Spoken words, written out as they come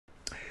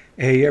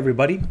Hey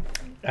everybody,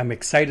 I'm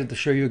excited to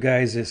show you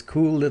guys this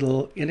cool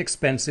little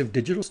inexpensive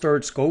digital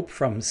storage scope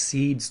from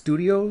SEEED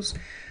Studios,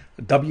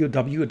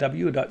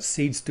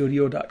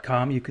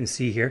 www.seedstudio.com. You can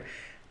see here,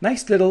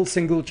 nice little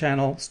single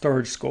channel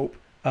storage scope.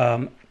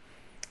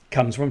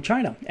 Comes from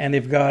China, and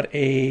they've got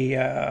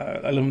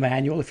a little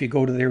manual. If you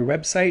go to their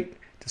website,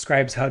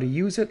 describes how to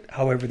use it.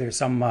 However, there's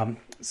some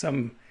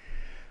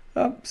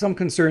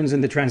concerns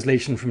in the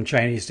translation from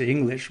Chinese to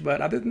English, but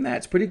other than that,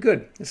 it's pretty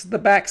good. This is the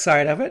back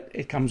side of it.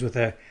 It comes with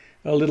a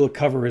little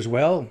cover as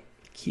well.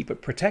 Keep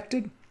it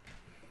protected.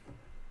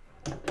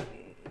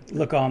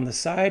 Look on the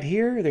side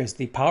here. There's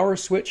the power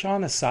switch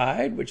on the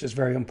side, which is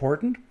very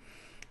important.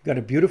 Got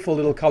a beautiful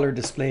little color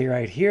display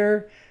right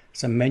here.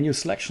 Some menu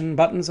selection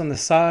buttons on the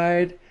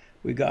side.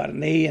 We got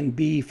an A and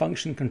B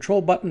function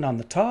control button on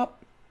the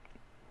top.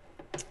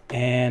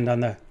 And on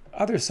the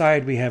other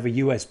side, we have a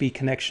USB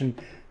connection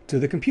to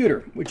the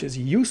computer, which is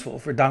useful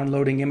for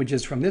downloading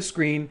images from this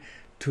screen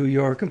to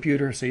your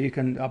computer so you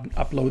can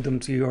upload them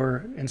to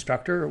your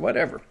instructor or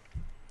whatever.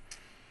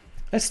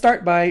 Let's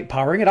start by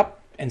powering it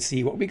up and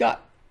see what we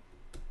got.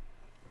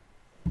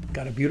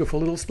 Got a beautiful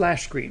little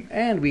splash screen,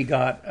 and we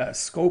got a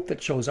scope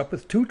that shows up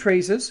with two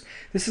traces.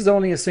 This is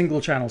only a single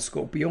channel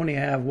scope. We only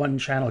have one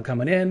channel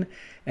coming in,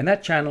 and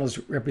that channel is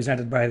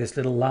represented by this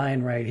little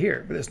line right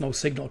here, but there's no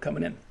signal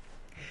coming in.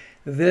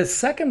 The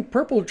second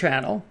purple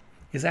channel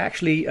is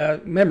actually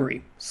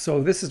memory.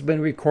 So this has been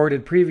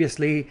recorded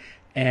previously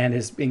and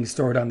is being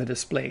stored on the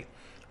display.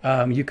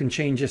 You can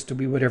change this to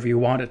be whatever you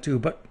want it to,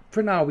 but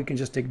for now we can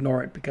just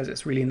ignore it because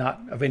it's really not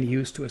of any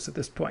use to us at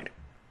this point.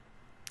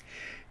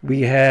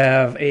 We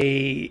have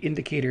a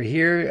indicator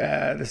here.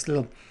 This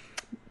little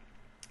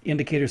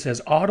indicator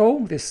says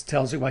auto. This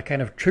tells you what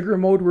kind of trigger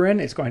mode we're in.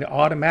 It's going to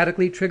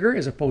automatically trigger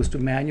as opposed to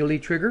manually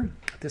trigger.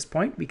 At this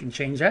point, we can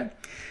change that.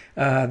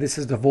 This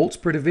is the volts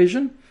per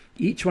division.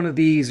 Each one of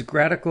these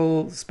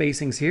gradical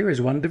spacings here is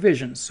one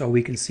division. So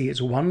we can see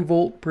it's 1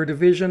 volt per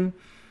division.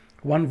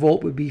 1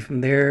 volt would be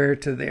from there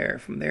to there,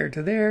 from there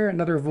to there,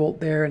 another volt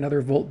there, another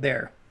volt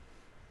there.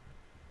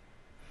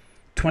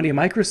 20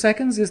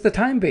 microseconds is the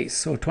time base.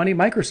 So 20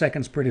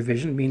 microseconds per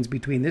division means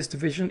between this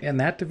division and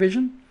that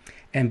division,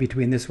 and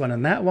between this one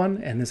and that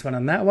one, and this one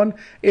and that one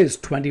is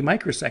 20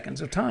 microseconds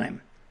of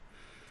time.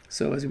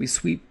 So as we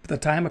sweep the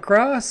time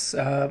across,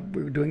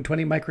 we're doing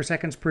 20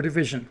 microseconds per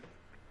division.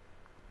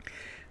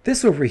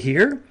 This over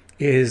here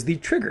is the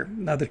trigger.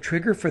 Now the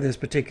trigger for this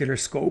particular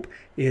scope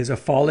is a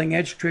falling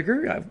edge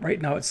trigger. Right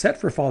now it's set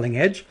for falling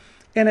edge,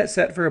 and it's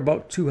set for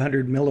about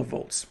 200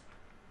 millivolts.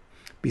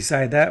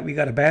 Beside that, we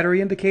got a battery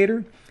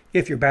indicator.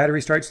 If your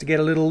battery starts to get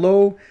a little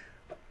low,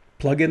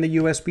 plug in the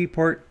USB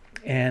port,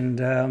 and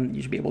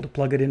you should be able to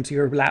plug it into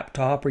your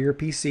laptop or your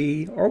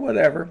PC or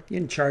whatever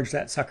and charge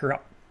that sucker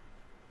up.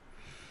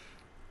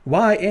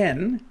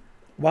 YN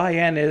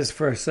is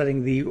for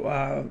setting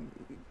the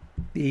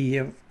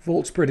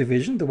volts per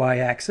division, the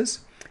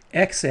y-axis.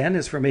 XN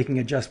is for making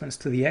adjustments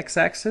to the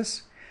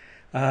x-axis.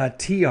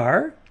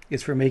 TR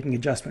is for making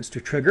adjustments to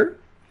trigger.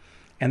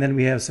 And then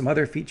we have some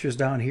other features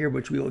down here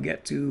which we will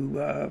get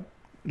to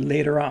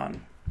later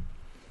on.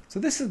 So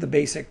this is the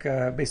basic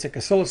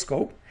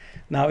oscilloscope.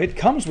 Now it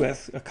comes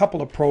with a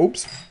couple of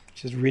probes,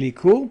 which is really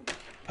cool.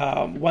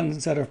 One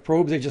set of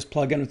probes, they just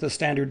plug in with the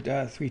standard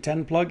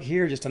 310 plug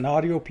here, just an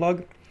audio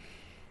plug.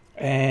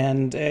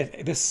 And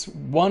this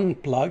one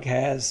plug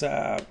has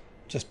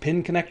just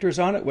pin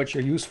connectors on it, which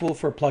are useful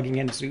for plugging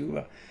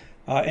into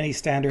any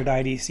standard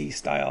IDC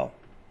style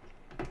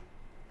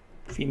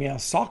female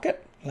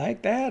socket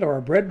like that, or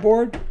a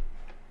breadboard.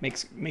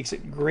 Makes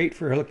it great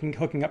for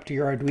hooking up to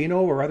your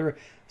Arduino or other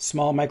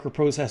small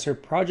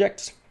microprocessor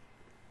projects.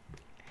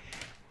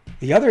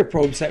 The other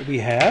probes that we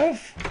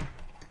have,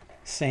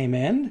 same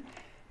end,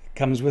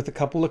 comes with a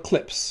couple of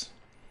clips,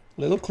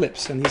 little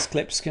clips, and these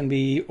clips can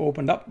be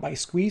opened up by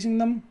squeezing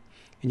them,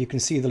 and you can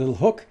see the little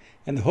hook,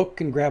 and the hook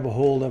can grab a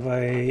hold of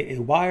a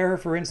wire,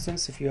 for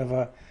instance. If you have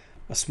a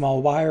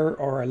small wire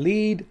or a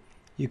lead,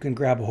 you can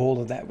grab a hold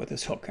of that with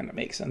this hook, and it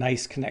makes a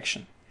nice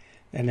connection.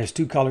 And there's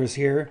two colors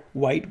here,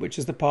 white, which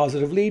is the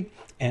positive lead,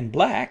 and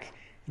black,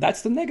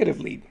 that's the negative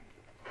lead.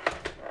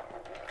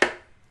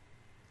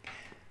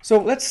 So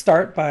let's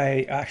start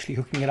by actually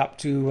hooking it up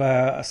to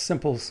a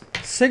simple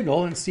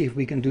signal and see if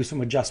we can do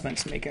some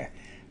adjustments, make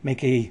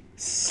a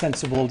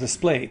sensible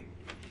display.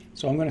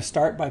 So I'm going to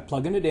start by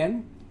plugging it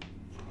in.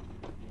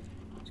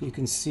 So you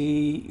can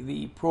see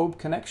the probe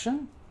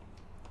connection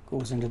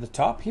goes into the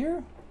top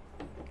here.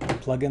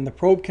 Plug in the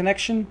probe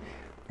connection.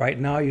 Right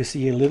now you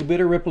see a little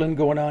bit of rippling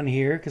going on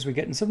here because we're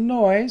getting some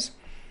noise.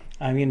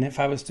 I mean, if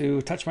I was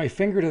to touch my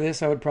finger to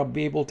this, I would probably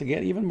be able to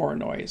get even more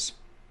noise.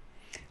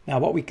 Now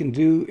what we can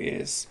do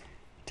is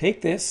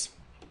take this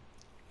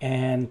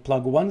and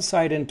plug one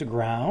side into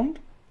ground,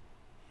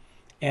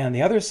 and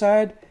the other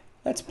side,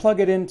 let's plug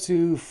it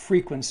into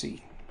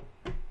frequency.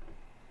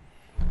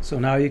 So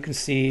now you can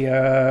see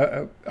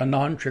a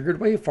non-triggered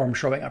waveform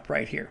showing up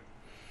right here.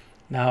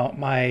 Now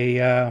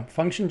my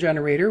function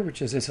generator,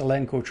 which is this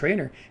Elenco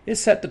trainer,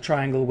 is set to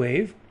triangle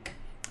wave.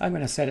 I'm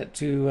going to set it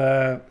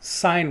to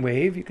sine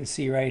wave. You can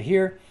see right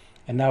here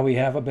and now we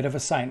have a bit of a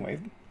sine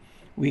wave.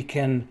 We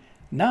can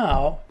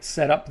now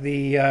set up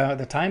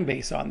the time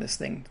base on this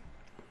thing.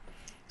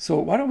 So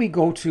why don't we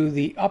go to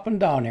the up and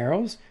down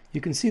arrows?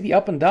 You can see the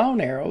up and down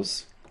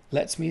arrows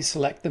lets me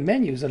select the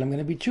menus that I'm going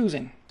to be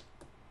choosing.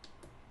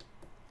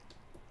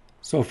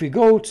 So if we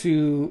go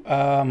to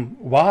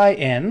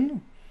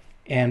YN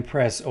and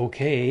press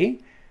OK,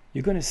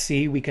 you're going to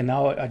see we can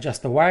now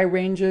adjust the Y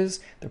ranges,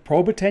 the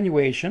probe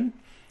attenuation,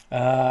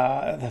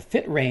 the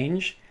fit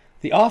range,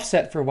 the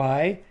offset for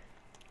Y.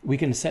 We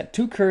can set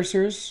 2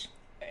 cursors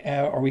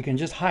or we can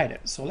just hide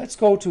it. So let's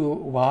go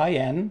to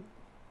YN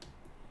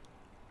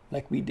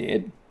like we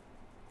did.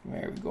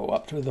 Where we go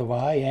up to the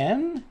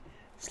YN,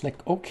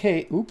 select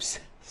OK,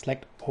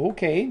 select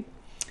OK,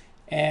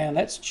 and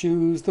let's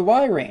choose the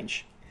Y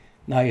range.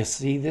 Now you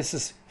see this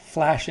is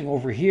flashing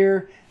over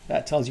here.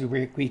 That tells you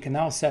we can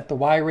now set the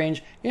Y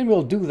range, and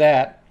we'll do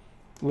that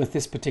with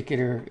this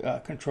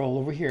particular control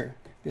over here.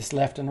 This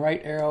left and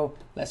right arrow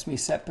lets me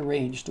set the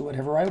range to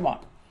whatever I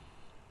want.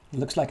 It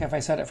looks like if I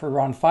set it for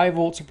around 5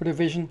 volts per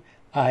division,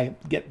 I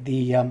get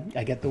the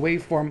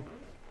waveform,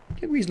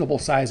 a reasonable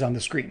size on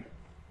the screen.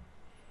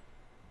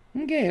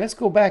 Okay, let's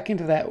go back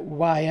into that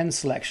YN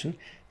selection,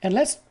 and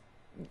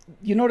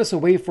you notice the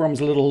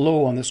waveform's a little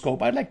low on the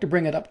scope. I'd like to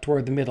bring it up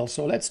toward the middle,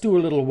 so let's do a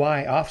little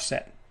Y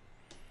offset.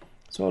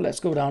 So let's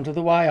go down to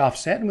the Y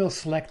offset, and we'll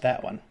select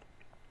that one.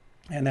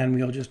 And then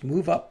we'll just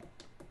move up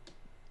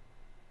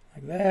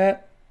like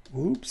that.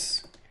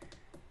 Oops.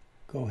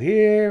 Go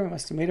here,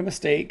 must have made a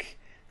mistake.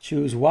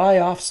 Choose Y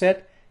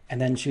offset,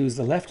 and then choose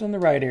the left and the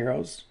right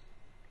arrows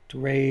to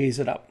raise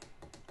it up.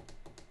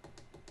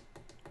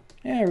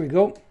 There we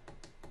go.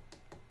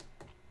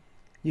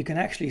 You can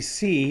actually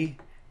see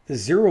the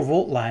 0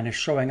 volt line is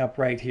showing up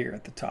right here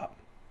at the top.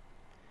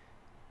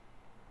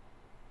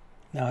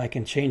 Now I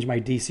can change my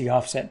DC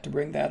offset to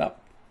bring that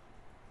up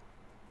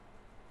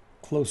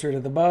closer to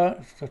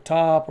the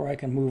top, or I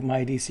can move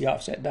my DC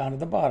offset down to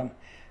the bottom.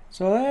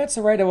 So that's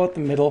right about the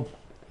middle,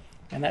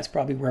 and that's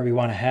probably where we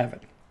want to have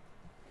it.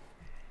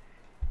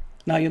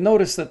 Now you'll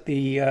notice that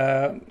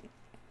the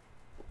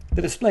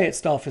display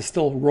itself is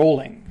still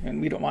rolling,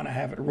 and we don't want to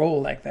have it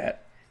roll like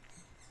that.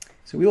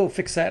 So we'll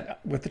fix that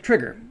with the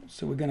trigger.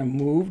 So we're going to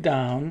move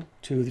down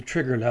to the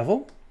trigger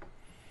level.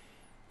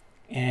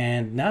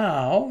 And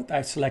now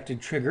I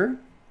selected trigger.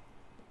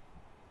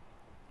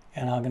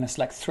 And I'm going to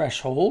select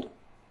threshold.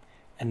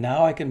 And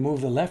now I can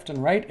move the left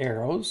and right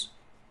arrows.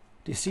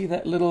 Do you see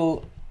that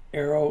little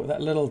arrow,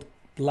 that little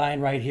line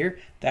right here?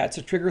 That's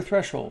a trigger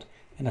threshold.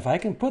 And if I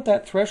can put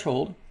that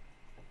threshold,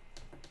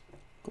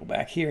 go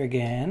back here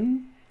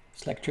again,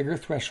 select trigger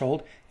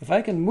threshold. If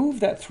I can move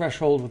that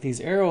threshold with these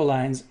arrow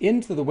lines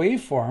into the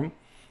waveform,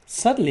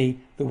 suddenly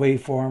the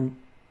waveform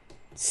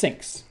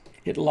syncs.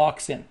 It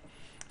locks in.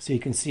 So you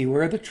can see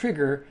where the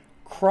trigger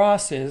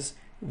crosses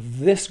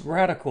this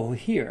radical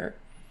here,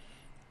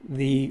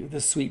 the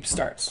sweep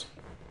starts.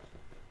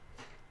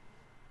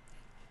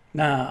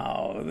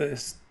 Now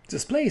this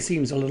display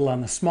seems a little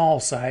on the small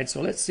side,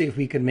 so let's see if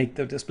we can make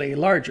the display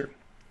larger.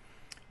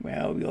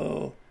 Well,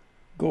 we'll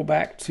go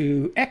back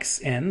to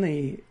XN,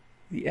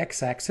 the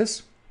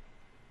x-axis.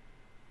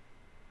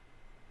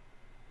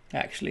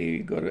 Actually,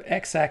 go to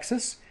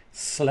x-axis,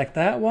 select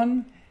that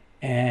one,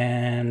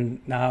 and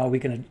now we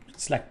can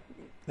select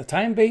the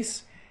time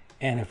base.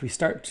 And if we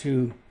start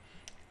to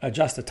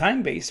adjust the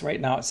time base,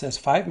 right now it says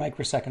 5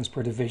 microseconds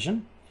per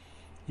division.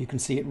 You can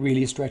see it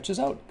really stretches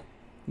out.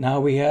 Now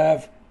we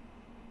have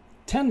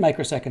 10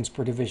 microseconds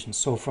per division.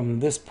 So from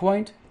this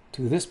point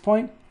to this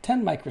point,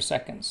 10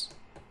 microseconds.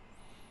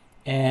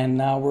 And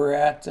now we're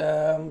at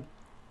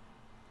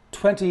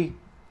 20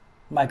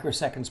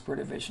 microseconds per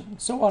division,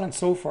 so on and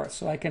so forth.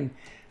 So I can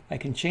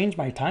change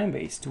my time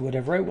base to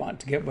whatever I want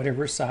to get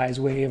whatever size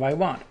wave I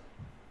want.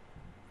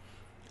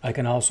 I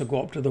can also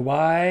go up to the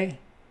Y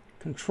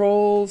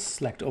controls,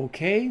 select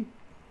OK,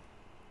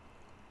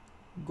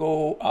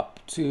 go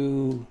up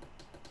to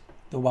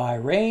the Y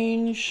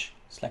range,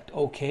 select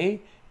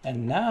OK,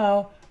 and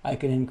now I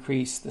can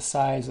increase the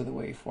size of the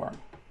waveform.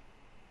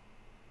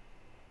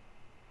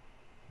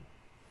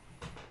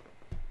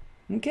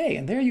 Okay,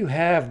 and there you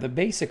have the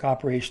basic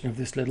operation of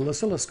this little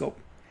oscilloscope.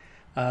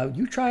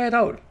 You try it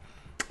out.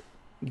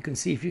 You can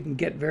see if you can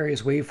get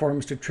various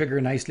waveforms to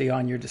trigger nicely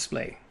on your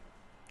display.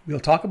 We'll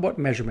talk about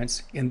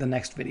measurements in the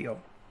next video.